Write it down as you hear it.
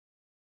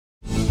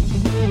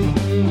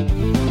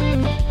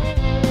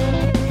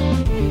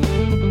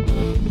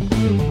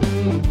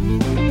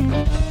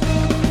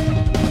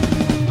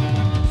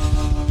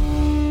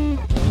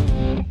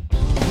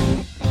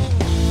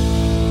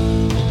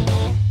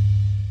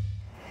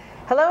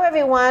Hello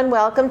everyone,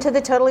 welcome to the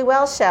Totally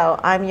Well Show.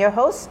 I'm your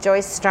host,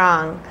 Joyce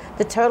Strong.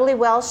 The Totally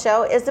Well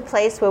Show is the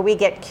place where we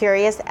get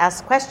curious,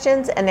 ask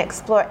questions, and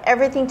explore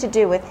everything to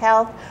do with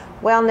health,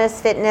 wellness,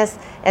 fitness,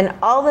 and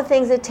all the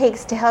things it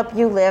takes to help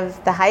you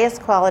live the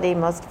highest quality,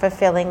 most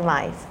fulfilling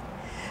life.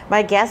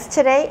 My guest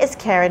today is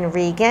Karen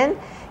Regan.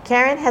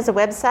 Karen has a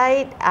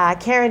website,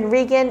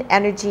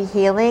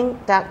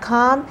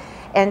 KarenReganEnergyHealing.com,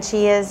 and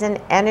she is an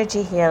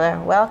energy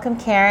healer. Welcome,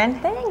 Karen.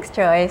 Thanks,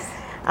 Joyce.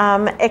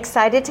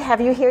 Excited to have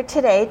you here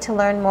today to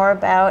learn more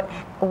about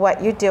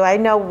what you do. I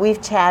know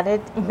we've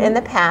chatted in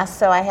the past,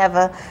 so I have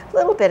a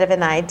little bit of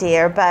an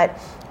idea, but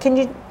can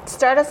you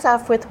start us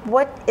off with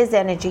what is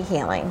energy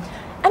healing?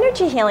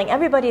 Energy healing,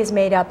 everybody is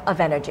made up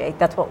of energy.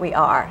 That's what we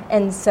are.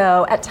 And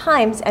so at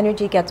times,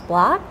 energy gets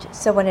blocked.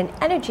 So what an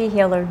energy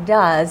healer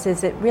does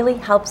is it really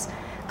helps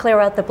clear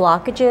out the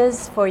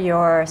blockages for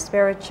your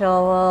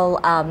spiritual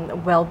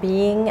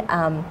well-being.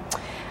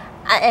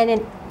 And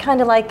it kind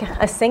of like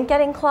a sink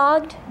getting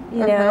clogged,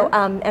 you know,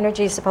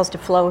 energy is supposed to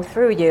flow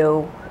through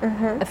you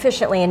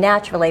efficiently and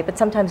naturally, but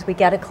sometimes we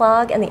get a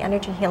clog, and the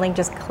energy healing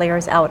just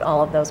clears out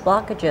all of those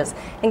blockages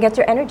and gets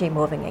your energy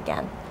moving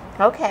again.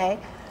 Okay.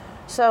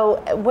 So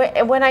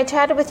when I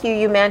chatted with you,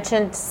 you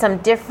mentioned some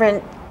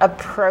different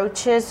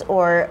approaches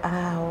or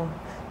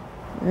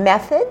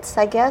methods,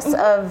 I guess,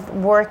 of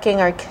working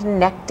or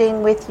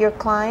connecting with your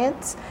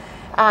clients.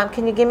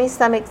 Can you give me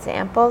some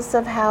examples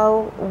of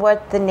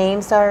what the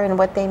names are and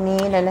what they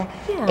mean, and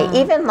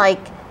even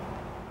like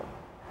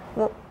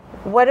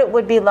what it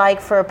would be like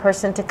for a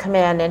person to come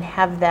in and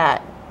have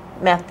that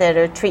method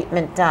or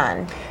treatment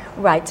done?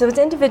 Right, so it's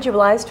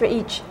individualized for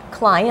each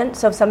client.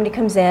 So if somebody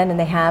comes in and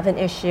they have an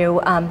issue,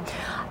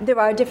 there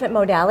are different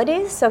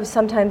modalities. So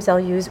sometimes they'll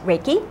use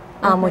Reiki,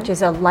 which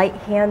is a light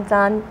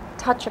hands-on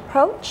touch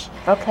approach.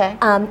 Okay.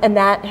 And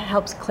that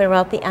helps clear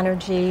out the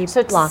energy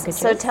blockages.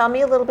 So tell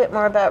me a little bit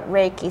more about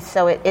Reiki.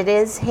 So it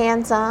is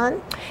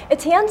hands-on?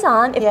 It's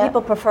hands-on. If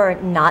people prefer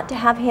not to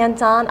have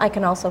hands-on, I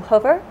can also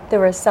hover.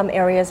 There are some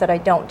areas that I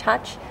don't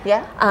touch.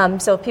 Yeah.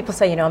 So if people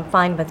say, I'm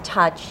fine with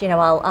touch,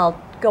 I'll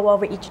go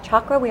over each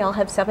chakra. We all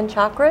have 7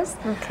 chakras.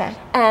 Okay.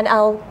 And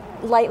I'll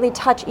lightly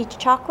touch each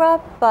chakra,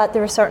 but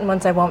there are certain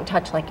ones I won't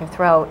touch, like your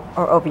throat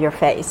or over your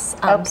face.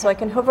 So I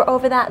can hover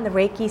over that, and the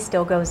Reiki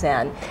still goes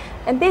in.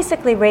 And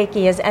basically,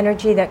 Reiki is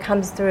energy that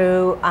comes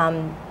through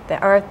the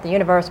earth, the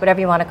universe, whatever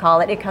you want to call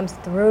it. It comes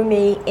through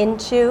me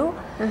into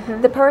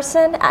the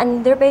person,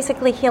 and they're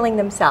basically healing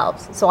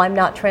themselves. So I'm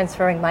not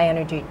transferring my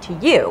energy to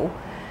you.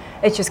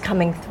 It's just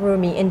coming through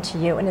me into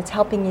you, and it's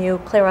helping you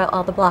clear out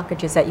all the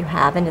blockages that you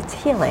have, and it's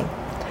healing.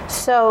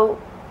 So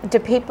do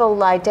people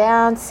lie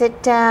down,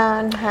 sit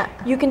down?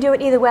 You can do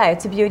it either way.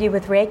 It's a beauty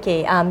with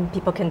Reiki.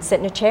 People can sit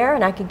in a chair,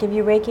 and I can give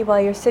you Reiki while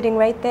you're sitting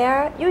right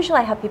there. Usually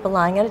I have people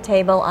lying at a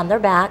table on their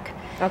back.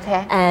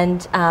 Okay.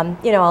 And,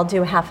 I'll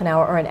do a half an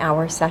hour or an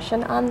hour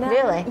session on that.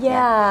 Really?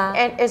 Yeah.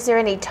 And is there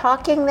any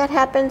talking that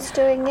happens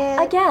during it?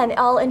 Again,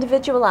 I'll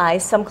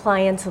individualize. Some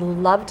clients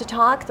love to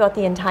talk throughout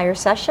the entire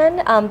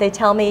session. They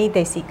tell me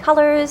they see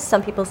colors.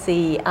 Some people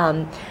see,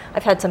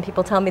 I've had some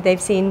people tell me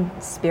they've seen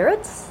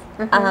spirits.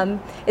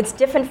 It's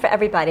different for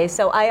everybody.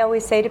 So I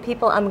always say to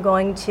people, I'm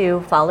going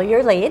to follow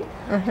your lead.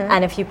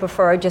 And if you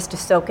prefer just to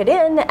soak it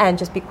in and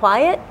just be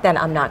quiet, then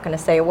I'm not going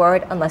to say a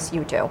word unless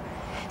you do.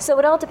 So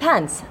it all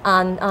depends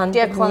on do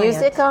you have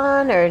music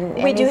on? Or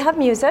we do have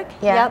music.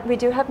 Yeah. We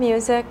do have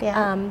music.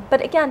 Yeah.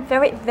 But again,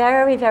 very,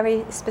 very,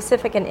 very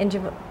specific and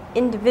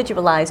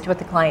individualized to what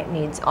the client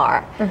needs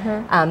are.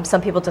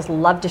 Some people just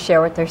love to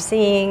share what they're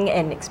seeing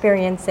and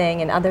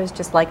experiencing, and others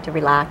just like to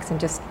relax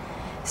and just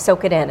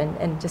soak it in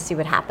and just see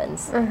what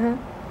happens.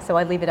 So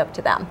I leave it up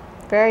to them.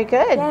 Very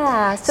good.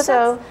 Yeah.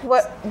 So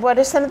what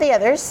are some of the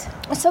others?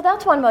 So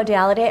that's one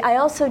modality. I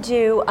also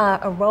do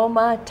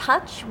aroma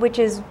touch, which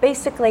is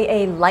basically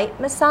a light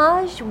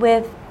massage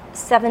with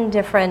 7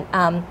 different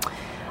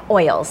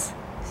oils.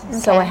 Okay.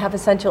 So I have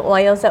essential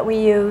oils that we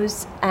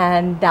use,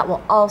 and that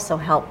will also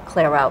help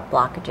clear out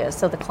blockages.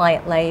 So the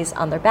client lays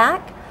on their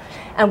back,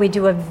 and we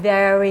do a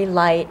very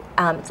light,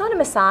 it's not a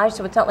massage,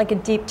 so it's not like a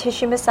deep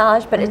tissue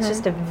massage, but it's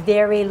just a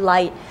very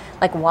light,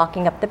 like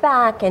walking up the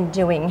back and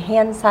doing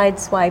hand side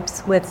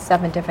swipes with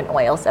 7 different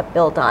oils that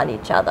build on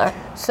each other.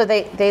 So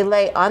they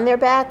lay on their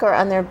back or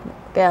on their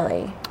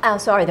belly? Oh,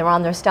 sorry, they're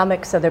on their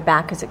stomach, so their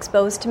back is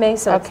exposed to me,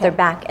 so it's their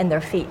back and their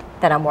feet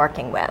that I'm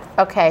working with.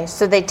 Okay,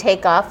 so they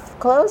take off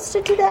clothes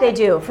to do that? They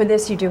do. For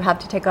this, you do have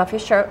to take off your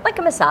shirt, like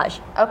a massage.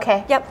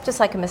 Okay. Yep, just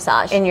like a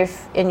massage. In your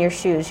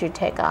shoes you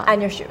take off? And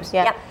your shoes,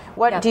 Yeah. yep.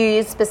 Do you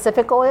use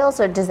specific oils,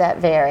 or does that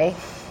vary?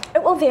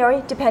 It will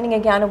vary depending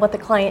again on what the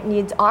client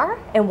needs are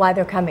and why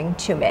they're coming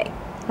to me.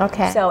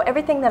 Okay. So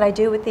everything that I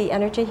do with the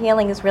energy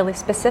healing is really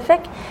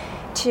specific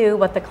to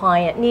what the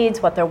client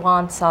needs, what their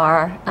wants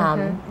are.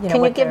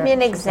 Can you give me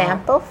an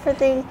example for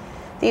the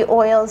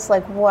oils,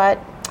 like what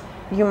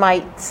you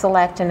might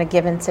select in a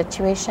given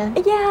situation?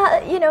 Yeah,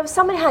 if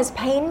someone has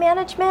pain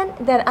management,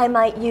 then I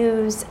might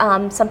use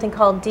something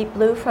called Deep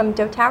Blue from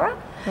doTERRA,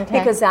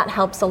 because that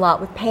helps a lot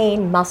with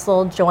pain,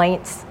 muscle,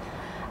 joints.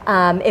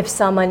 If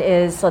someone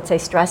is, let's say,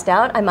 stressed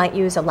out, I might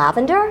use a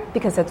lavender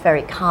because it's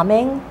very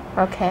calming.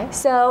 Okay.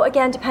 So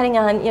again, depending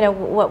on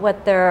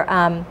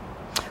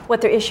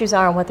what their issues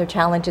are and what their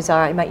challenges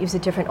are, I might use a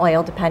different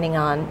oil depending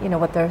on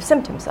what their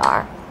symptoms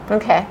are.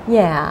 Okay.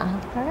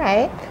 Yeah. All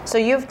right. So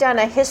you've done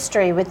a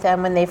history with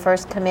them when they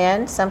first come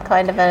in, some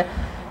kind of a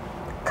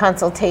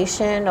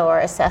consultation or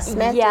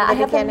assessment Yeah, in the I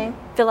have beginning? them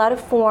fill out a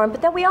form,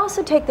 but then we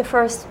also take the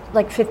first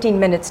 15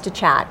 minutes to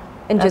chat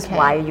and just Okay.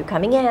 why are you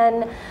coming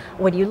in?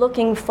 What are you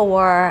looking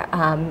for?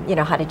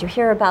 How did you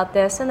hear about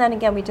this? And then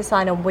again, we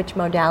decide on which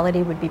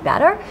modality would be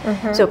better.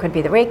 So it could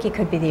be the Reiki,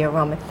 could be the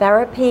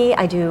aromatherapy.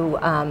 I do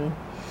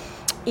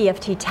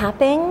EFT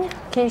tapping.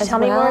 Can you as tell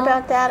me more well.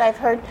 about that? I've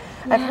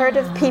heard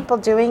of people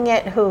doing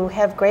it who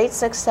have great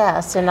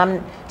success, and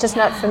I'm just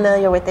not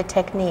familiar with the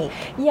technique.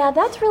 Yeah,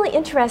 that's really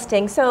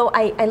interesting. So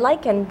I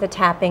liken the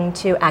tapping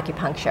to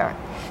acupuncture.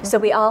 So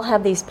we all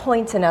have these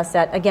points in us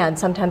that, again,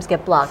 sometimes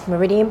get blocked,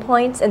 meridian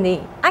points. And the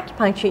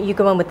acupuncture, you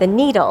go in with the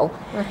needle,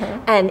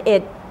 and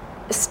it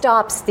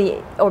stops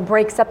or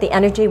breaks up the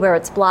energy where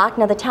it's blocked.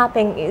 Now the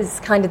tapping is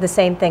kind of the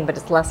same thing, but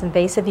it's less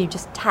invasive. You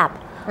just tap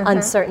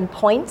on certain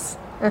points.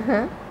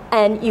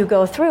 And you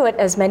go through it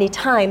as many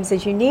times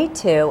as you need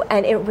to,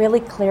 and it really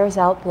clears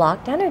out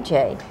blocked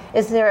energy.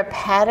 Is there a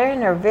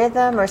pattern or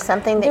rhythm or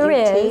something that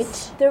you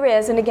teach? There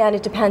is, and again,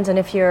 it depends on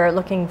if you're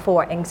looking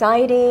for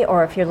anxiety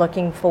or if you're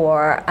looking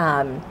for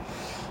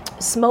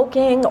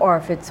smoking or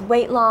if it's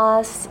weight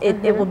loss.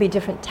 It will be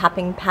different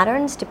tapping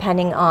patterns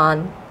depending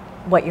on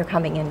what you're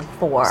coming in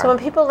for. So when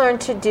people learn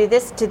to do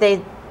this, do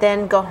they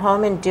then go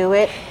home and do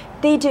it?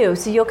 They do.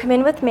 So you'll come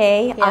in with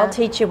me, Yeah. I'll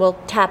teach you, we'll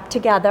tap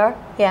together,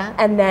 Yeah.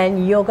 and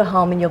then you'll go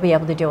home and you'll be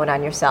able to do it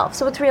on yourself.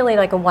 So it's really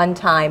like a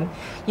one-time,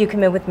 you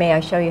come in with me, I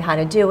show you how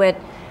to do it,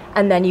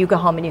 and then you go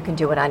home and you can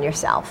do it on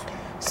yourself.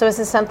 So is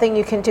this something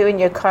you can do in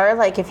your car,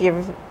 like if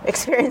you're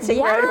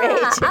experiencing road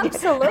rage?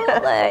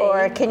 Absolutely.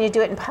 Or can you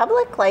do it in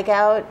public, like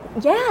out,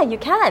 Yeah, you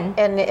can.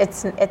 and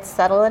it's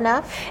subtle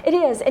enough? It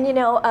is, and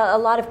a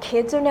lot of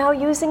kids are now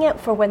using it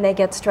for when they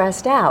get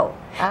stressed out.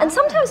 And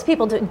sometimes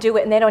people do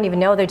it and they don't even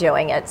know they're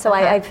doing it. So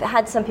I've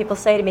had some people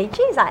say to me,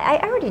 geez, I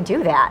already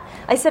do that.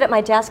 I sit at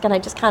my desk and I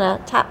just kind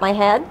of tap my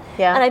head.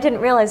 Yeah. And I didn't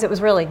realize it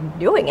was really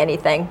doing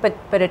anything,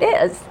 but it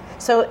is.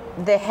 So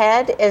the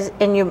head is,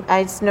 and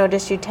I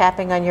noticed you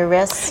tapping on your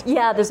wrists.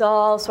 Yeah, there's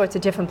all sorts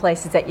of different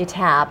places that you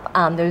tap.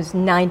 There's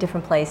 9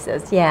 different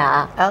places,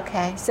 yeah.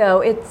 Okay.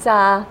 So it's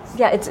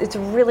it's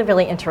really,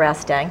 really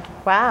interesting.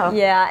 Wow.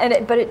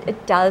 Yeah, but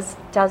it does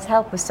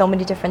help with so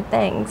many different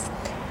things.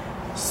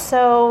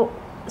 So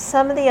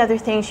some of the other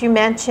things you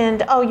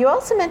mentioned, you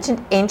also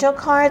mentioned angel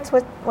cards.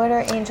 What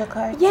are angel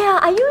cards? Yeah,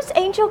 I use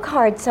angel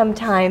cards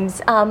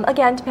sometimes,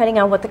 again, depending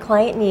on what the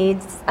client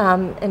needs.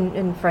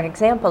 And for an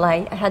example,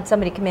 I had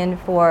somebody come in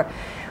for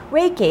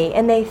Reiki,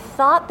 and they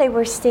thought they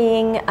were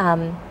seeing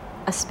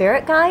a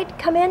spirit guide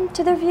come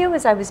into their view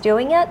as I was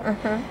doing it,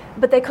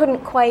 but they couldn't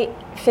quite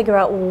figure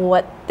out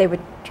what they were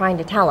trying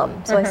to tell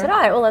them. So I said, all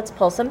right, well, let's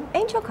pull some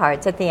angel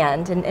cards at the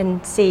end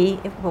and see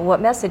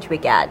what message we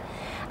get.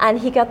 And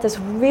he got this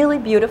really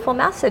beautiful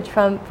message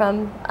from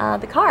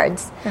the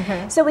cards.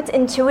 So it's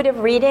intuitive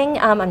reading.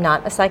 I'm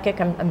not a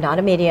psychic. I'm not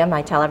a medium.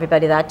 I tell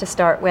everybody that to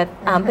start with.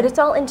 But it's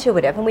all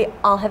intuitive, and we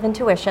all have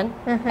intuition.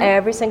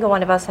 Every single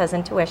one of us has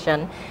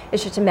intuition.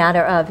 It's just a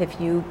matter of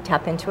if you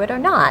tap into it or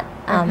not.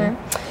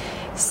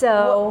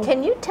 So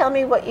can you tell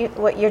me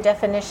what your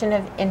definition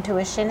of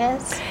intuition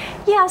is?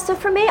 yeah, so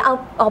for me,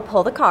 I'll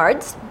pull the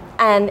cards,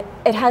 and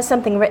it has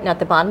something written at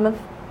the bottom of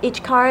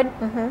each card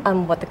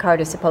on what the card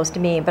is supposed to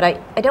mean, but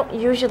I don't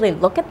usually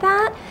look at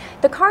that.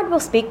 The card will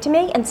speak to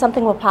me and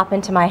something will pop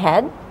into my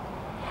head,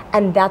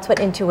 and that's what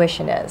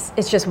intuition is.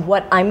 It's just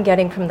what I'm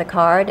getting from the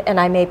card, and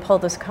I may pull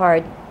this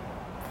card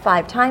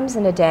 5 times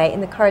in a day,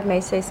 and the card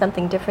may say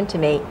something different to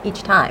me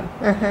each time.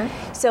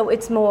 So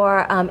it's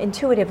more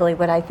intuitively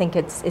what I think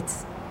it's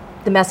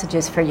the message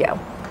is for you.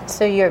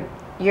 So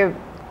your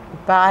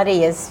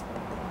body is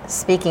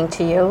speaking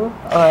to you,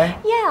 or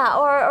Yeah,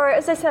 or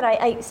as I said,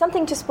 I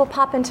something just will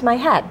pop into my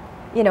head.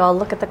 I'll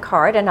look at the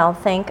card and I'll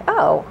think,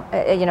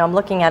 I'm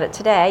looking at it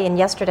today, and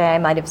yesterday I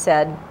might have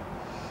said,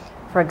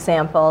 for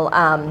example,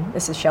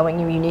 this is showing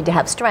you need to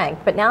have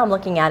strength, but now I'm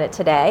looking at it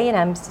today and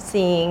I'm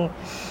seeing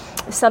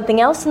something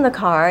else in the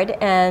card,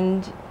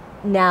 and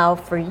now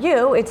for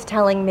you, it's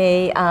telling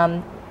me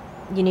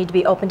you need to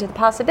be open to the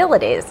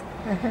possibilities.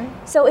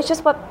 So it's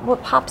just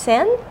what pops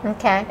in.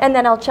 okay. And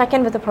then I'll check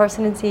in with the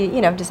person and see,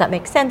 does that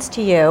make sense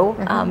to you?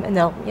 And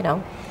they'll,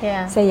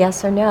 Yeah. say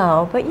yes or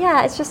no. But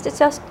yeah, it's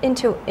just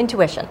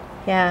intuition.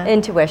 Yeah.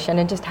 Intuition,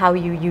 and just how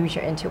you use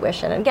your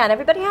intuition. And again,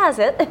 everybody has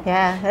it.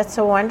 Yeah, that's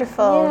a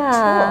wonderful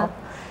Yeah.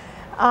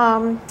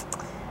 tool.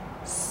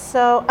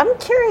 So I'm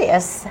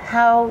curious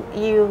how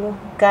you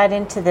got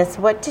into this.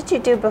 What did you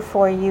do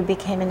before you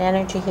became an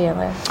energy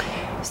healer?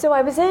 So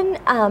I was in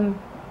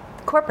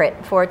corporate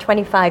for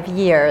 25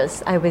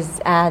 years. I was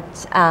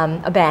at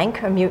a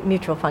bank, a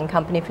mutual fund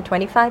company, for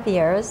 25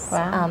 years.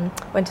 Wow.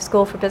 Went to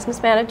school for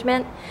business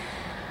management.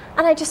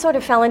 And I just sort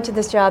of fell into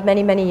this job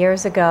many, many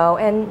years ago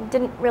and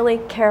didn't really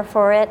care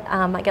for it.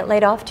 I got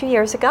laid off 2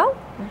 years ago.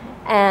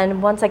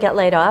 And once I got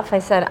laid off, I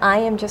said, I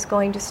am just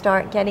going to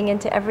start getting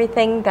into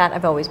everything that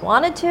I've always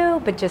wanted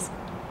to, but just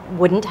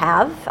wouldn't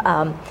have,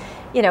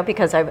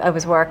 because I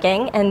was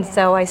working. And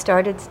so I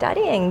started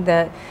studying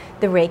the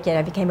Reiki, and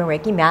I became a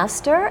Reiki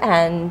master.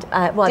 And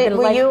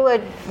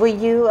were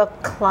you a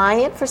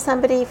client for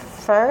somebody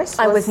first?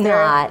 I was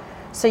not.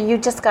 So you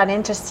just got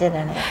interested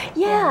in it?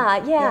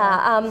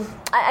 Yeah.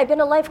 I've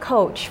been a life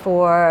coach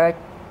for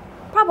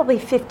probably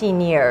 15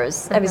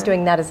 years. I was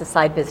doing that as a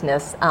side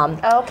business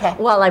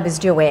while I was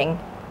doing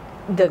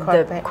the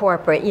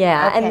corporate.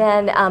 Yeah. Okay.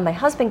 And then my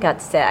husband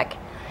got sick,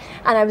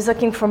 and I was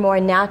looking for more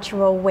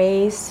natural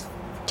ways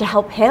to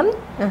help him,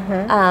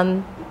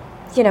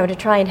 to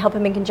try and help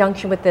him in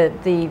conjunction with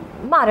the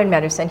modern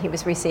medicine he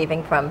was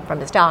receiving from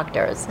his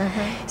doctors.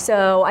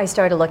 So I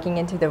started looking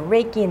into the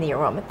Reiki and the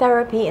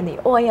aromatherapy and the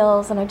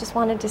oils, and I just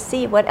wanted to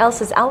see what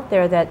else is out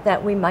there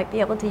that we might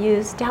be able to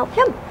use to help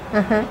him.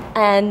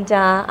 And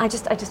I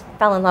just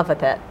fell in love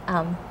with it.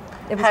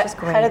 It was just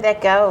great. How did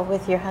that go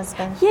with your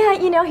husband?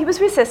 Yeah, he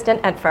was resistant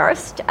at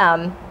first.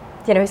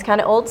 He's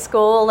kind of old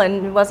school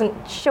and wasn't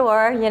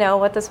sure,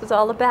 what this was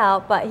all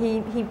about, but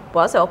he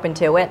was open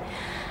to it.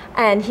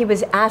 And he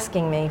was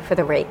asking me for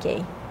the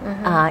Reiki.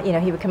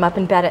 He would come up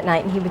in bed at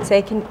night and he would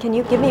say, can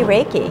you give me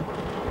Reiki?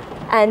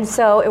 And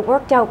so it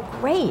worked out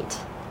great.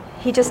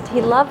 He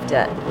loved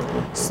it.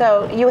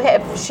 So you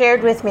have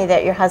shared with me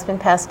that your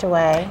husband passed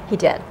away. He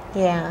did.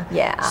 Yeah.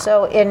 Yeah.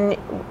 So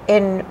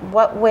in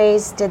what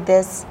ways did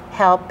this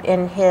help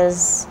in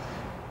his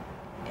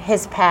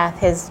path,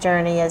 his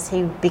journey as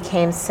he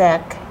became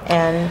sick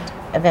and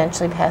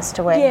eventually passed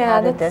away? Yeah,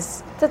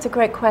 that's a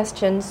great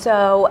question.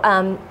 So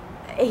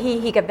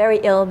he got very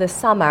ill this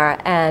summer,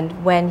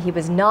 and when he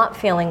was not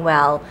feeling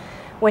well,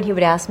 when he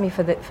would ask me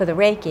for the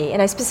Reiki,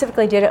 and I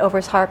specifically did it over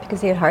his heart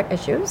because he had heart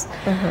issues,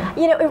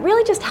 it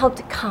really just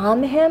helped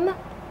calm him.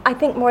 I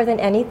think more than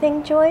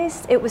anything,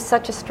 Joyce, it was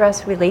such a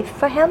stress relief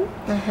for him.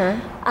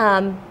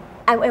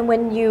 And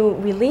when you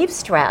relieve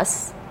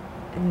stress,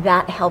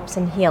 that helps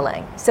in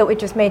healing. So it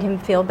just made him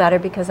feel better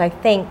because I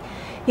think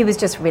he was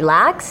just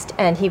relaxed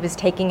and he was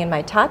taking in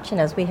my touch,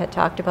 and as we had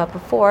talked about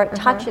before,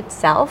 touch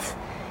itself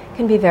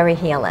can be very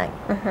healing.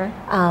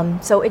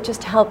 So it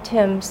just helped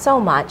him so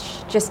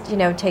much, just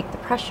take the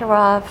pressure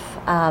off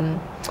and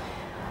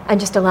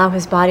just allow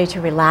his body to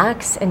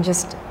relax and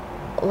just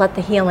let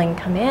the healing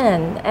come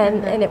in.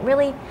 And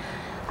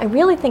I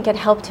really think it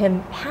helped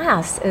him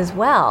pass as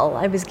well.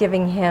 I was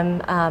giving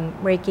him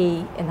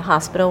Reiki in the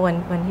hospital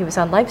when he was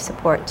on life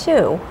support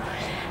too.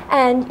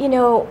 And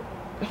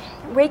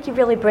Reiki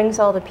really brings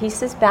all the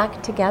pieces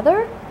back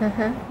together,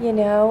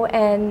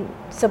 and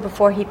so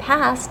before he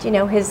passed,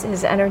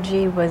 his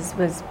energy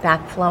was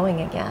back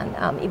flowing again,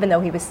 even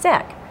though he was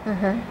sick.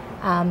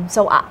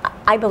 So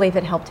I believe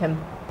it helped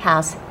him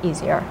pass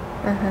easier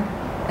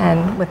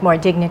and with more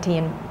dignity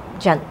and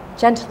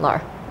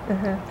gentler.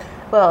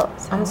 Well,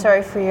 I'm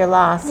sorry for your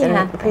loss, and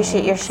I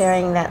appreciate your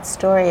sharing that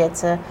story.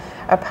 It's a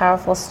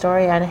powerful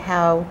story on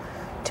how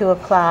to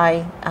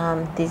apply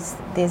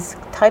these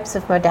types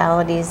of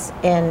modalities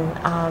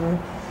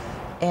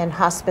in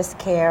hospice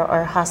care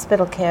or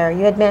hospital care.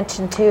 You had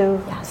mentioned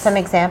too some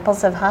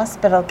examples of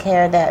hospital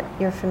care that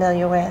you're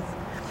familiar with.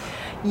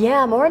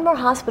 Yeah, more and more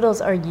hospitals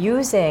are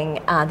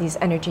using these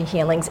energy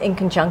healings in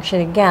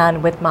conjunction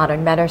again with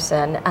modern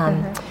medicine.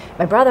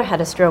 My brother had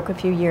a stroke a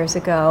few years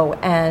ago,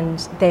 and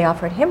they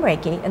offered him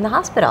Reiki in the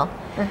hospital.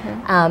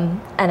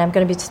 And I'm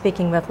going to be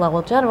speaking with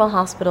Lowell General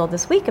Hospital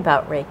this week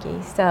about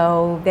Reiki.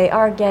 So they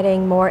are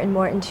getting more and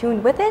more in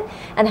tune with it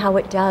and how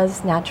it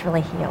does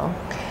naturally heal.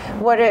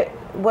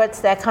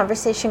 What's that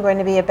conversation going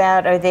to be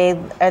about? Are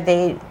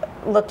they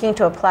looking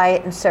to apply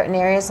it in certain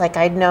areas? Like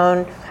I'd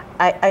known.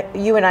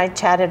 You and I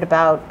chatted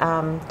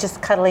about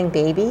just cuddling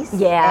babies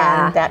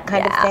and that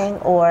kind of thing,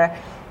 or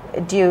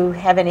do you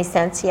have any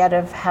sense yet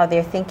of how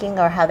they're thinking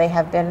or how they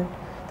have been,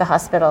 the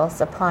hospitals,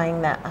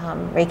 applying the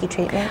Reiki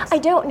treatments? I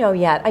don't know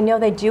yet. I know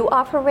they do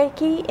offer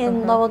Reiki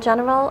in Lowell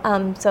General,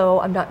 so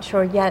I'm not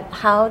sure yet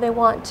how they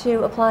want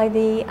to apply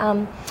the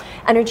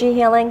energy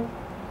healing.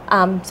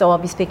 So I'll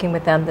be speaking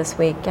with them this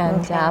week,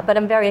 and but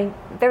I'm very,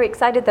 very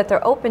excited that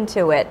they're open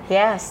to it.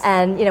 Yes.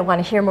 And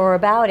want to hear more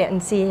about it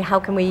and see how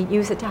can we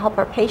use it to help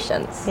our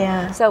patients.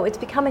 Yeah. So it's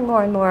becoming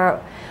more and more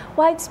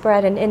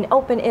widespread and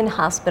open in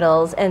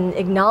hospitals, and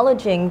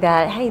acknowledging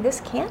that, hey,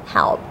 this can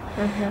help.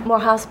 More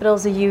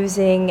hospitals are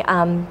using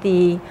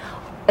the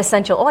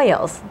essential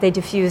oils. They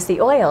diffuse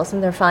the oils,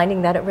 and they're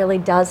finding that it really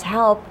does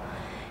help,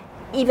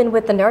 even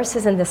with the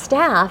nurses and the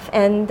staff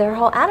and their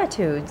whole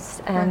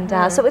attitudes. And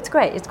so it's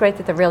great. It's great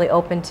that they're really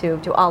open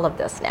to all of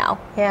this now.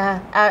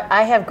 Yeah.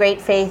 I have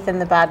great faith in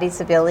the body's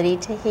ability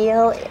to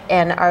heal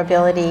and our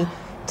ability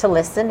to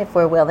listen if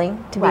we're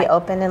willing to be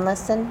open and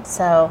listen.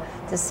 So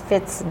this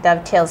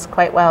dovetails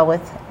quite well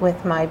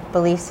with my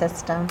belief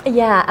system.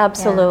 Yeah,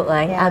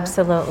 absolutely. Yeah.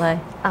 Absolutely.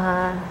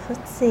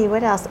 Let's see,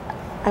 what else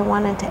I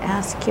wanted to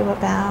ask you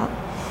about.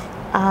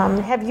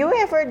 Have you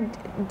ever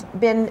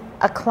been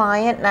a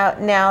client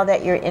now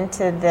that you're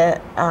into the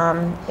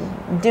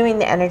doing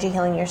the energy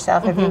healing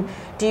yourself?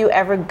 Do you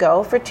ever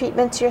go for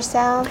treatments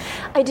yourself?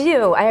 I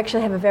do. I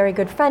actually have a very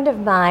good friend of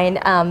mine,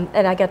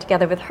 and I got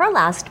together with her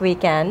last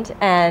weekend,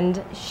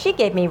 and she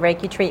gave me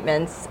Reiki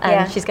treatments.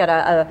 And she's got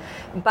a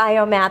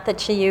biomat that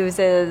she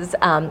uses,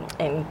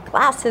 and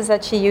glasses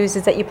that she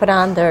uses that you put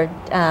on. They're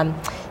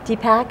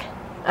Deepak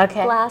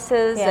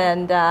glasses,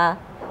 and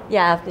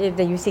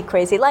you see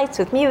crazy lights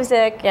with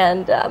music,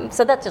 and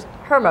so that's just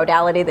her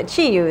modality that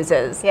she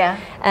uses.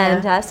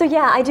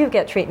 I do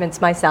get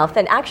treatments myself,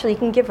 and actually you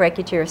can give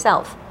Reiki to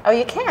yourself. Oh,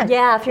 you can?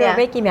 Yeah, if you're a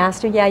Reiki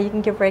master, you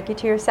can give Reiki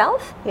to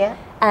yourself. Yeah.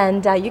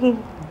 And you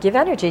can give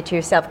energy to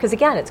yourself, because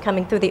again, it's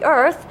coming through the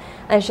earth,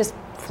 and it's just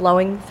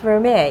flowing through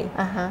me.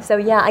 So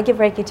I give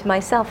Reiki to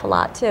myself a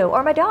lot too,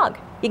 or my dog.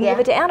 You can give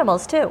it to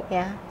animals too.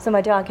 Yeah. So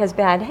my dog has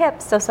bad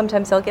hips, so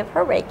sometimes I'll give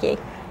her Reiki.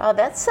 Oh,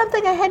 that's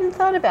something I hadn't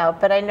thought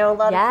about, but I know a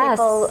lot of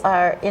people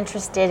are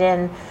interested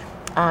in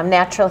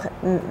natural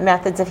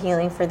methods of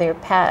healing for their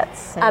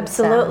pets.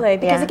 Absolutely,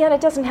 because again,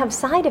 it doesn't have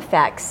side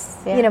effects.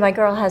 You know, my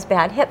girl has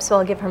bad hips, so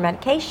I'll give her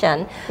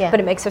medication,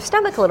 but it makes her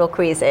stomach a little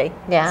queasy.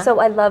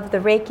 So I love the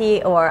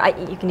Reiki, or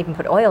you can even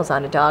put oils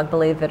on a dog,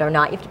 believe it or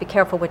not. You have to be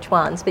careful which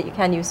ones, but you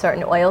can use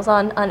certain oils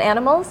on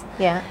animals.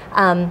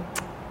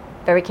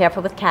 Very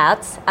careful with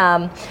cats.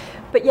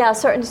 But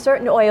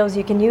certain oils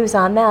you can use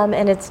on them,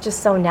 and it's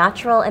just so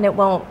natural, and it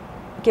won't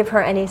give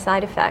her any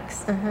side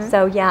effects.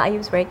 So I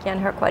use Reiki on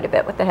her quite a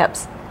bit with the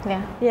hips.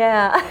 You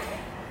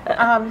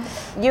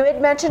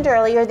had mentioned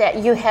earlier that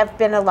you have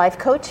been a life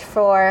coach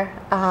for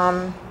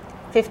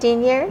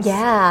 15 years.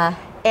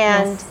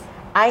 And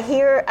I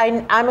hear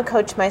I'm a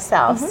coach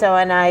myself. So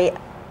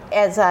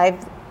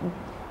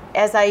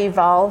as I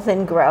evolve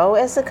and grow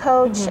as a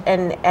coach,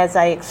 and as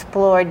I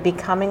explored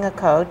becoming a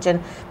coach,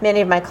 and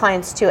many of my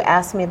clients too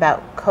ask me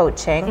about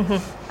coaching,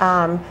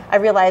 I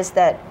realized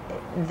that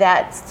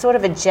that's sort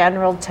of a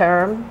general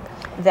term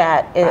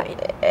that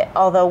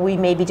although we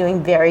may be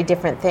doing very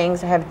different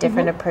things or have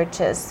different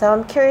approaches. So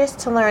I'm curious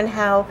to learn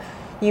how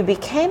you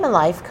became a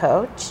life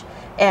coach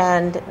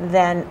and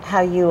then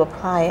how you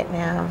apply it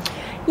now.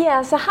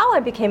 So how I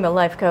became a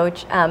life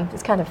coach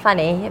is kind of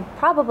funny.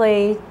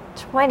 Probably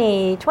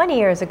 20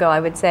 years ago,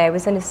 I would say, I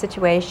was in a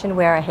situation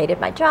where I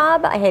hated my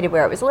job, I hated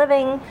where I was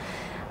living.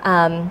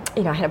 I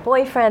had a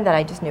boyfriend that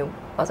I just knew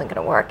wasn't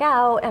going to work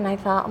out, and I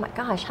thought, oh my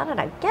gosh, how did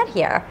I get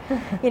here?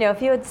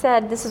 If you had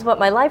said this is what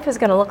my life was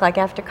going to look like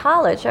after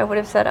college, I would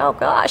have said, oh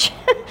gosh.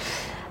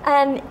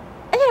 and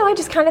I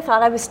just kind of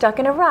thought I was stuck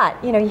in a rut.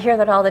 You hear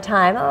that all the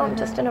time, oh, I'm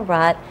just in a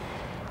rut.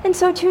 And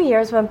so 2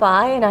 years went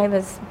by, and I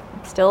was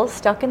still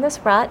stuck in this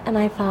rut, and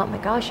I thought, oh my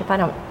gosh, if I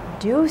don't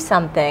do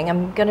something,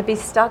 I'm going to be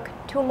stuck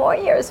 2 more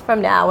years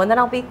from now, and then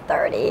I'll be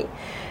 30.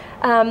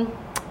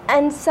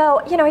 And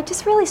so, I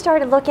just really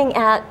started looking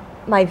at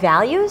my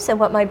values and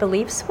what my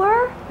beliefs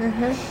were.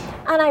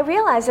 And I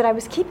realized that I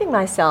was keeping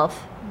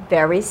myself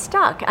very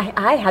stuck.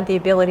 I had the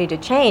ability to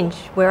change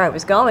where I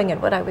was going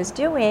and what I was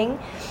doing.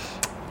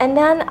 And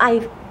then I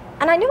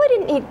knew I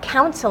didn't need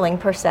counseling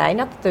per se.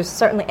 Not that there's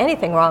certainly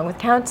anything wrong with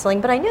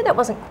counseling, but I knew that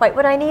wasn't quite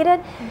what I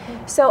needed.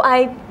 So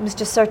I was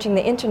just searching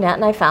the internet,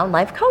 and I found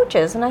life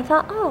coaches, and I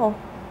thought, oh,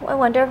 I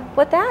wonder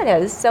what that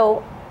is.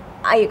 So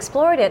I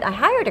explored it. I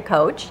hired a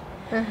coach,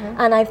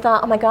 and I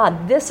thought, oh my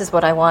God, this is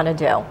what I want to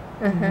do.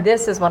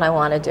 This is what I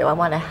want to do. I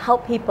want to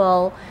help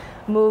people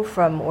move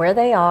from where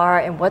they are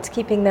and what's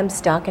keeping them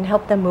stuck, and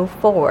help them move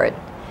forward.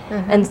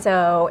 And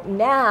so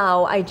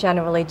now I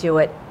generally do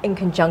it in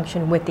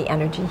conjunction with the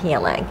energy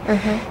healing.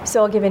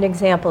 So I'll give an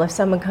example. If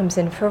someone comes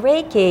in for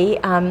Reiki,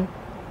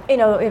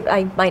 if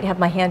I might have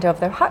my hand over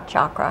their heart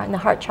chakra, and the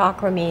heart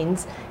chakra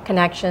means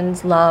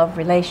connections, love,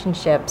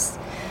 relationships.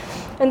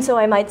 And so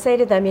I might say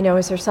to them,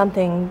 is there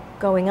something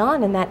going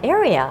on in that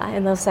area?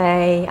 And they'll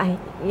say,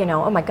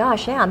 oh my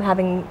gosh, I'm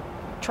having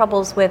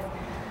troubles with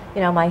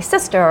my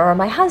sister or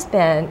my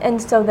husband.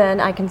 And so then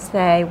I can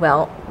say,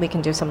 well, we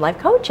can do some life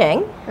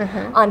coaching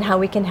on how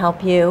we can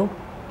help you,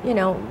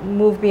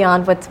 move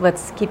beyond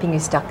what's keeping you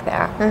stuck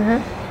there.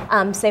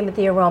 Same with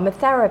the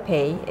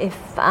aromatherapy.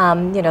 If,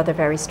 they're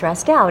very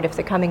stressed out, if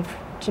they're coming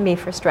to me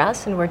for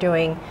stress and we're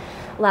doing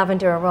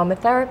lavender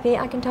aromatherapy,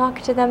 I can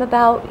talk to them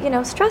about,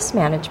 stress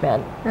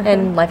management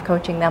and life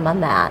coaching them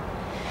on that.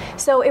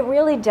 So it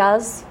really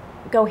does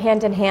go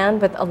hand in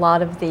hand with a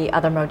lot of the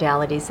other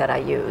modalities that I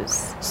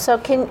use. So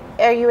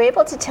are you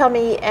able to tell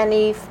me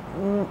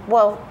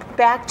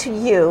back to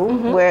you,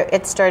 where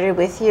it started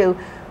with you,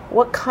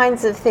 what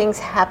kinds of things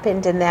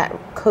happened in that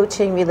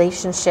coaching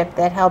relationship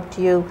that helped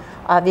you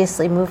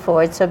obviously move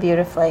forward so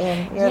beautifully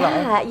in your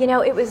life?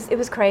 It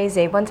was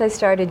crazy. Once I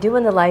started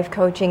doing the life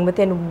coaching,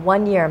 within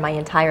 1 year, my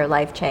entire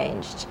life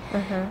changed.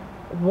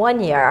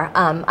 1 year,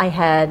 I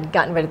had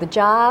gotten rid of the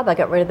job, I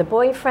got rid of the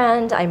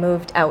boyfriend, I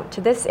moved out to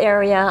this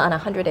area on a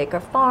 100-acre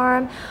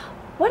farm.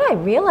 What I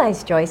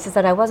realized, Joyce, is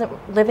that I wasn't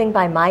living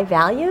by my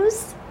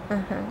values.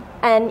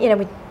 And,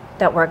 we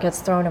that word gets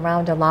thrown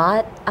around a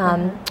lot.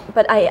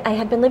 But I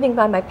had been living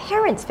by my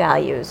parents'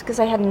 values because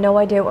I had no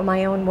idea what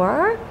my own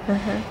were.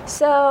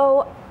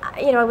 So,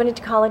 I went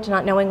into college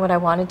not knowing what I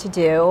wanted to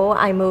do.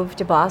 I moved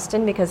to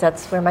Boston because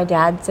that's where my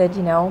dad said,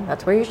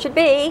 that's where you should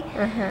be.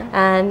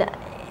 And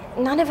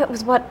none of it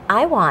was what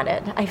I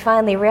wanted. I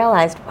finally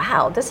realized,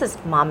 wow, this is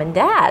mom and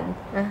dad.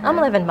 I'm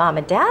living mom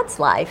and dad's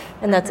life.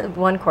 And that's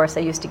one course I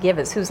used to give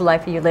is whose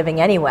life are you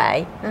living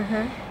anyway?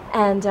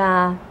 And,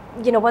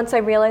 once I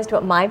realized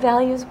what my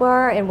values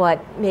were and what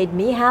made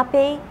me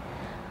happy,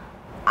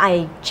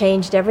 I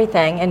changed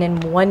everything. And in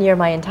 1 year,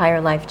 my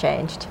entire life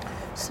changed.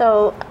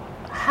 So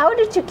how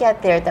did you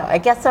get there, though? I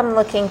guess I'm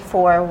looking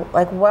for,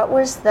 what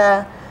was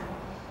the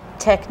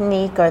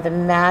technique or the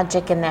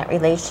magic in that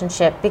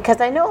relationship?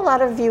 Because I know a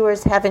lot of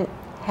viewers haven't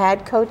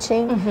had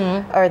coaching,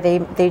 or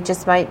they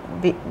just might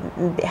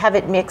have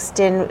it mixed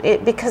in,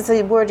 because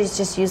the word is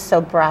just used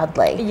so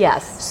broadly.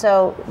 Yes.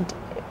 So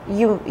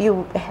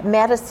you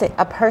met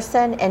a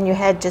person and you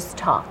had just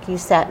talk. You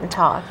sat and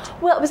talked.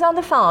 Well, it was on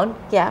the phone.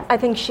 Yeah. I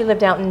think she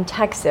lived out in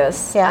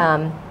Texas.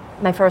 Yeah.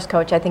 My first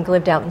coach, I think,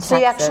 lived out in Texas. So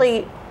you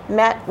actually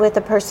met with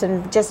a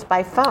person just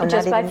by phone?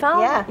 Just by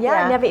phone?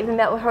 Yeah. I never even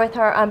met with her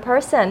in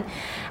person.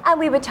 And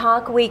we would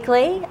talk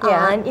weekly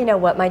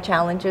on, what my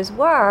challenges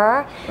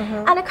were.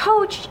 And a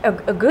coach,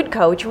 a good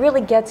coach,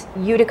 really gets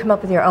you to come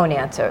up with your own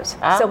answers.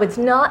 So it's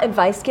not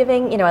advice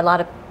giving. A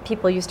lot of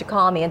people used to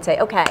call me and say,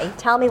 okay,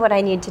 tell me what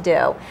I need to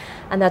do.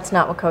 And that's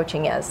not what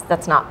coaching is.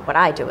 That's not what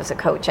I do as a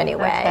coach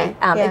anyway.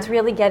 Okay. It's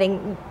really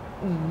getting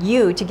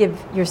you to give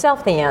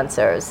yourself the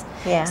answers.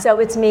 Yeah. So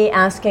it's me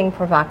asking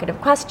provocative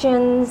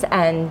questions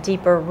and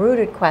deeper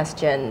rooted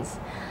questions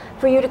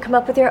for you to come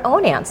up with your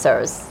own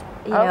answers.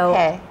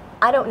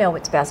 I don't know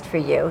what's best for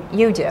you.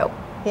 You do.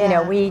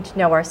 Yeah. We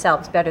know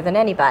ourselves better than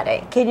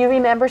anybody. Can you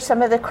remember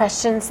some of the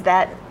questions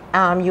that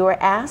you were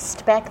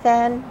asked back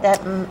then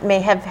that may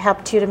have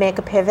helped you to make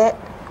a pivot?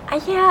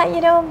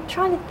 I'm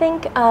trying to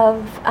think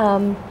of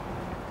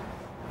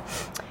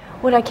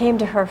what I came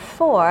to her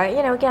for.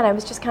 Again, I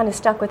was just kind of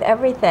stuck with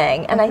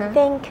everything. And I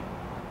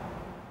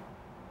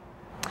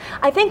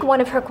think one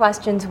of her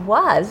questions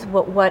was,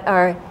 what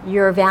are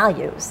your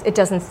values? It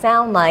doesn't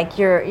sound like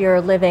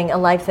you're living a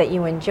life that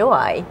you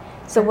enjoy.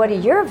 So what are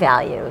your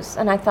values?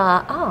 And I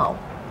thought,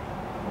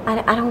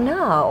 I don't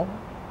know.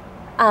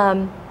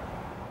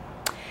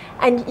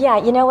 And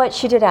you know what?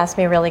 She did ask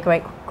me a really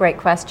great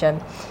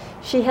question.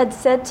 She had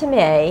said to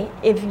me,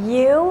 if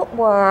you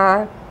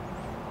were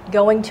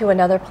going to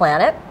another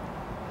planet,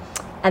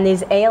 and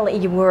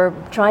you were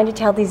trying to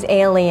tell these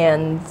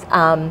aliens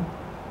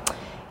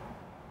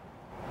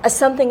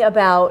something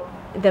about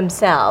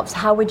themselves,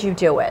 how would you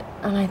do it?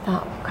 And I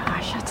thought,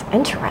 gosh, that's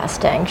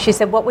interesting. She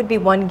said, what would be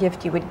one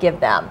gift you would give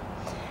them?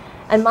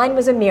 And mine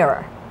was a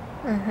mirror.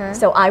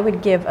 So I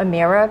would give a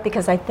mirror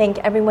because I think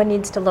everyone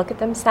needs to look at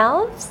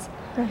themselves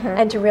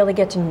and to really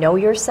get to know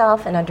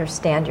yourself and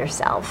understand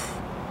yourself.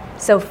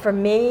 So for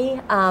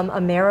me, a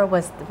mirror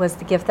was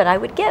the gift that I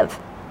would give.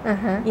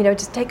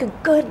 Just take a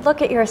good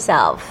look at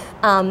yourself,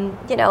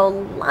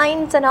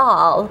 lines and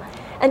all,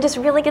 and just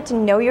really get to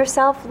know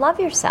yourself, love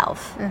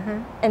yourself,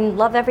 and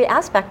love every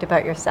aspect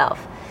about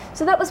yourself.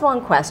 So that was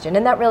one question,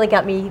 and that really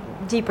got me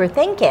deeper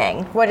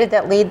thinking. What did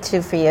that lead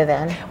to for you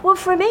then? Well,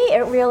 for me,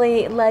 it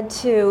really led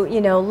to,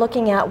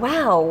 looking at,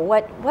 wow,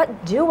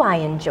 what do I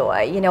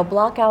enjoy?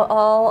 Block out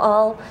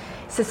all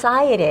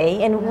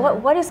society, and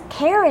what does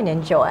Karen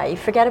enjoy?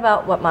 Forget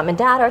about what mom and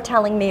dad are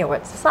telling me or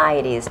what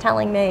society is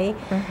telling me.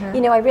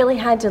 I really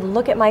had to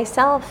look at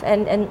myself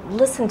and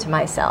listen to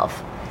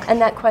myself.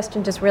 And that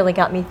question just really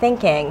got me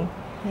thinking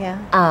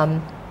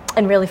and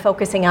really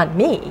focusing on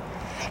me.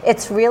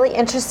 It's really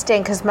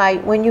interesting because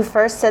when you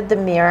first said the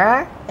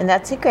mirror, and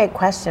that's a great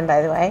question,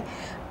 by the way,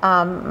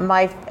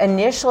 my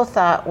initial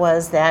thought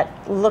was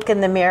that look in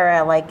the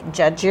mirror, like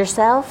judge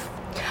yourself.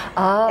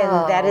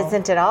 And that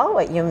isn't at all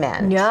what you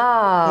meant.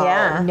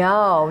 No.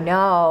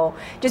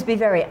 Just be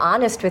very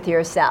honest with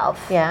yourself.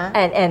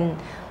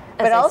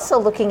 But also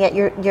looking at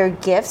your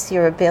gifts,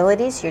 your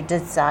abilities, your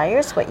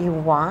desires, what you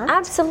want.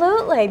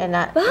 Absolutely.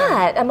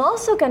 But I'm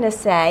also going to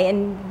say,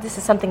 and this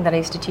is something that I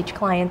used to teach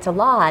clients a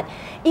lot,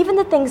 even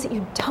the things that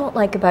you don't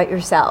like about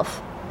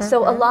yourself.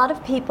 So a lot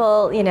of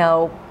people,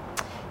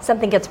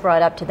 something gets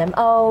brought up to them.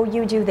 Oh,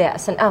 you do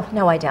this. And oh,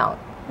 no, I don't.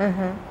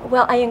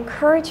 Well, I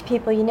encourage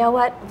people, you know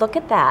what, look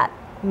at that.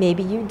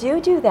 Maybe you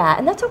do that,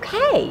 and that's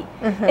okay.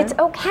 It's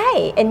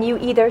okay. And you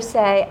either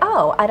say,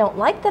 oh, I don't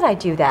like that I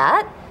do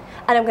that,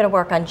 and I'm going to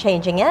work on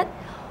changing it,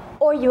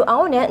 or you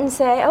own it and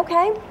say,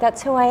 okay,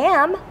 that's who I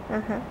am.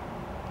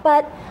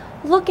 But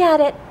look at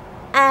it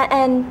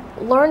and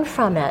learn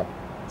from it.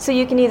 So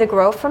you can either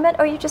grow from it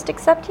or you just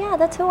accept,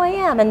 that's who I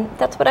am, and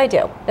that's what I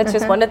do. That's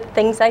just one of the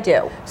things I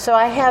do. So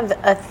I have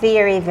a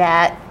theory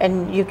that,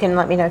 and you can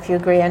let me know if you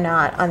agree or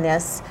not on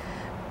this,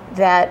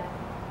 that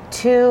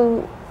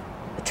to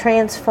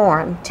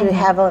transform, to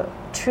have a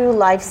true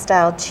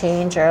lifestyle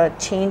change or a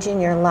change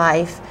in your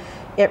life,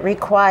 it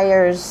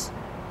requires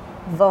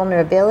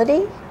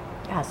vulnerability.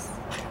 Yes.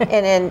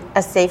 And in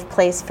a safe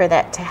place for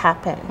that to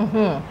happen.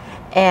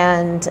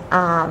 And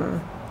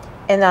on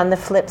the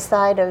flip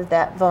side of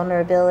that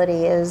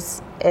vulnerability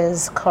is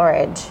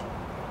courage.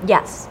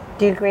 Yes.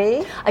 Do you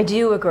agree? I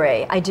do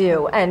agree. I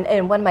do.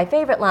 And one of my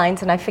favorite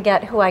lines, and I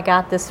forget who I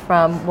got this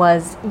from,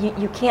 was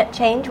you can't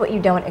change what you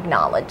don't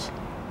acknowledge.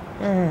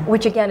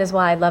 Which again is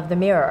why I love the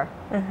mirror,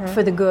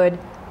 for the good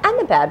and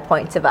the bad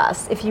points of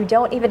us. If you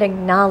don't even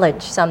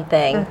acknowledge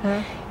something,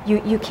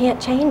 you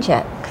can't change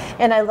it.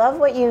 And I love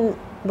what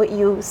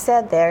you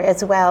said there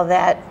as well,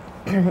 that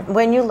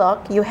when you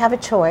look, you have a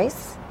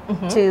choice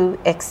to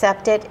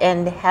accept it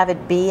and have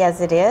it be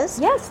as it is.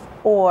 Yes.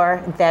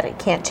 Or that it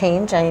can't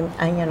change. I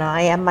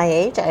am my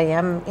age. I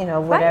am,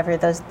 whatever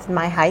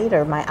my height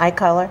or my eye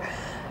color.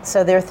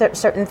 So there are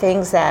certain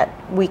things that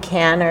we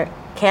can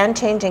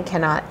change and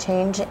cannot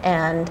change,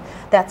 and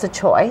that's a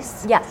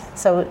choice. Yes.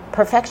 So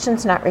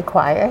perfection's not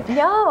required.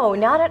 No,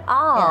 not at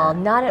all.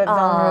 Not at but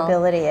all.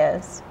 Vulnerability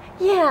is.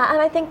 Yeah,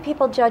 and I think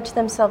people judge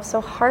themselves so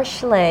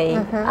harshly.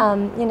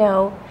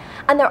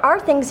 And there are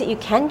things that you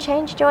can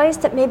change, Joyce,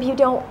 that maybe you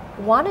don't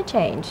want to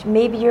change.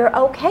 Maybe you're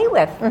okay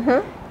with.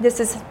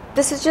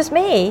 This is just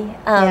me.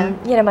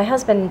 My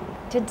husband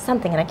did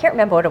something, and I can't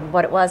remember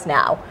what it was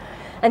now.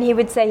 And he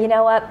would say, you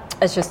know what,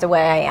 it's just the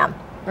way I am.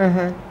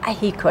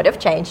 He could have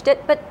changed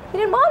it, but he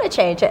didn't want to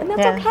change it, and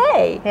that's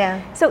okay.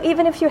 Yeah. So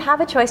even if you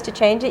have a choice to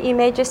change it, you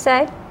may just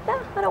say, no,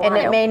 I don't want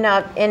to. And it may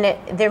not,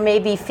 there may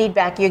be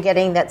feedback you're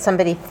getting that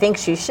somebody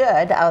thinks you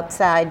should.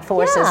 Outside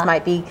forces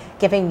might be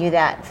giving you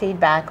that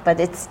feedback, but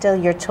it's still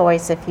your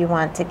choice if you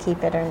want to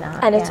keep it or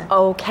not. And it's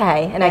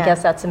okay. And I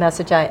guess that's the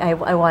message I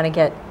want to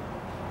get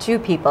to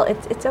people.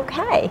 It's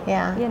okay.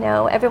 Yeah.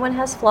 Everyone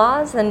has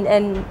flaws,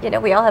 and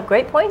we all have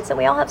great points, and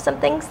we all have some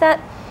things that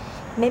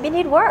maybe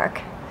need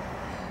work.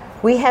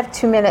 We have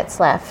 2 minutes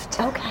left.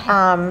 Okay.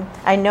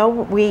 I know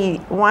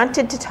we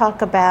wanted to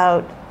talk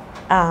about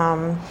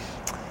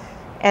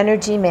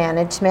energy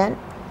management.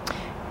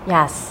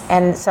 Yes.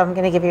 And so I'm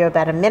going to give you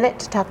about a minute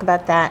to talk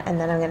about that, and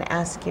then I'm going to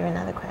ask you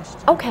another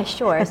question. Okay,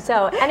 sure.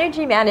 So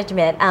energy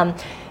management,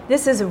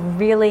 this is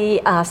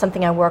really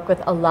something I work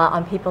with a lot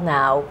on people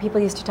now. People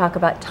used to talk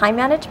about time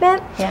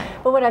management. Yeah.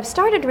 But what I've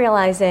started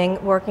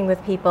realizing working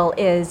with people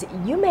is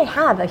you may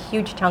have a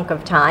huge chunk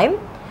of time,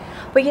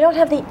 but you don't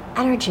have the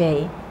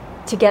energy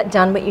to get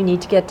done what you need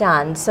to get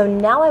done. So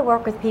now I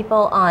work with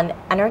people on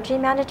energy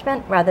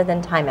management rather than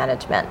time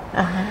management.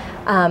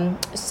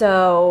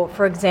 So,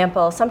 for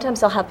example,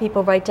 sometimes I'll have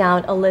people write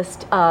down a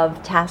list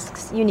of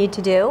tasks you need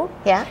to do.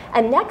 Yeah.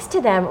 And next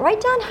to them,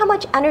 write down how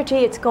much energy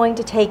it's going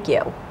to take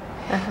you.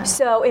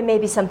 So it may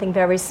be something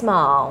very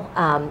small,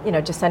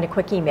 just send a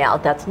quick email,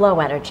 that's low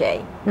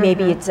energy.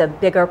 Maybe it's a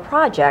bigger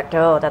project,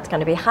 that's going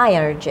to be high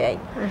energy.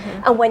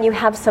 And when you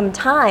have some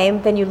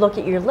time, then you look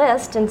at your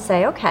list and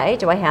say, okay,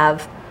 do I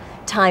have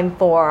time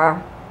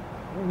for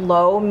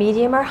low,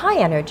 medium, or high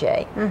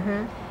energy?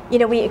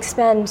 We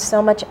expend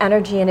so much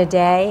energy in a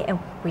day and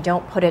we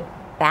don't put it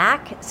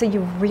back, so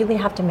you really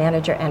have to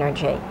manage your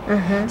energy.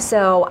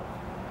 So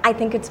I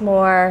think it's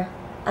more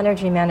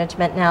energy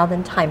management now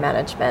than time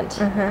management.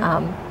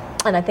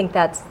 And I think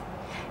that's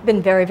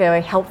been very,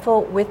 very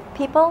helpful with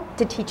people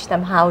to teach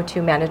them how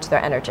to manage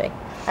their energy.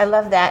 I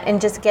love that, and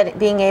just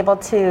being able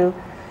to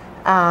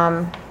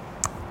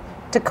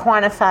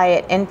quantify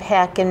it and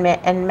pack and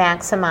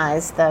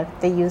maximize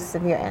the use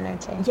of your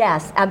energy.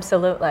 Yes,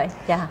 absolutely.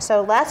 Yeah.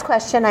 So last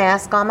question I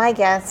ask all my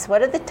guests,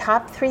 what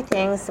top three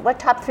things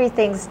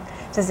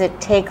does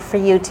it take for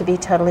you to be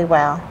totally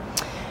well?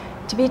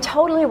 To be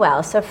totally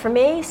well. So for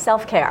me,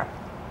 self-care.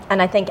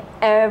 And I think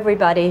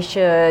everybody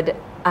should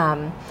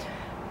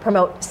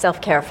promote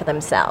self-care for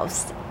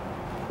themselves.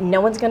 No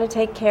one's going to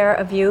take care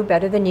of you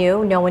better than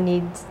you. No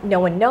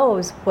one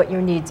knows what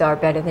your needs are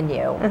better than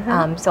you.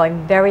 So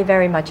I'm very,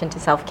 very much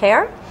into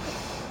self-care.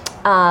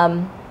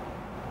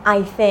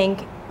 I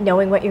think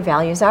knowing what your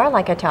values are,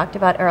 like I talked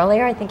about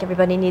earlier, I think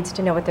everybody needs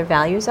to know what their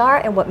values are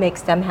and what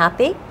makes them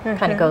happy.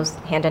 Kind of goes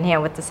hand in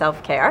hand with the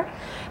self-care.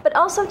 But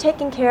also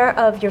taking care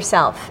of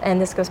yourself. And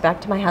this goes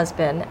back to my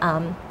husband.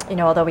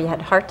 Although he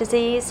had heart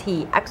disease,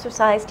 he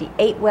exercised, he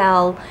ate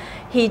well,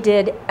 he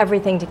did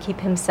everything to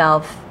keep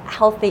himself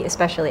healthy,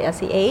 especially as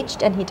he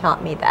aged, and he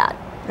taught me that.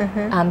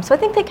 So I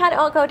think they kind of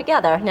all go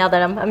together now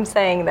that I'm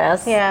saying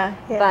this. Yeah.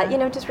 But,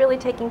 just really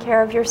taking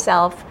care of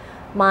yourself,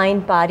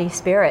 mind, body,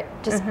 spirit,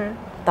 just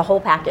the whole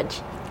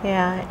package.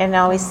 Yeah, and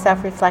always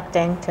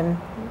self-reflecting to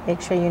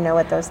make sure you know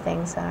what those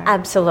things are.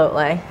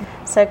 Absolutely.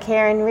 So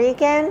Karen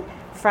Regan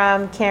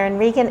from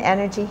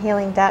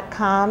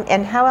KarenReganEnergyHealing.com.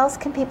 And how else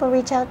can people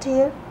reach out to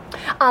you?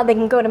 They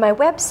can go to my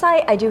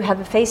website. I do have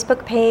a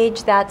Facebook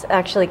page. That's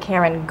actually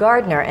Karen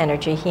Gardner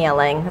Energy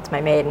Healing. That's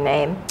my maiden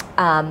name.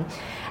 I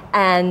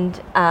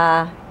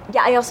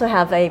also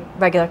have a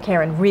regular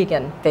Karen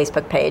Regan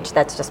Facebook page.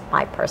 That's just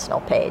my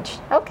personal page.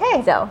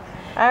 Okay. So,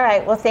 all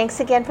right. Well, thanks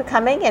again for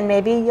coming, and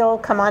maybe you'll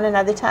come on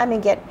another time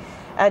and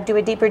do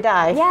a deeper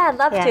dive. Yeah, I'd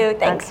love to.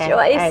 Thanks, okay.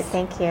 Joyce. All right.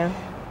 Thank you.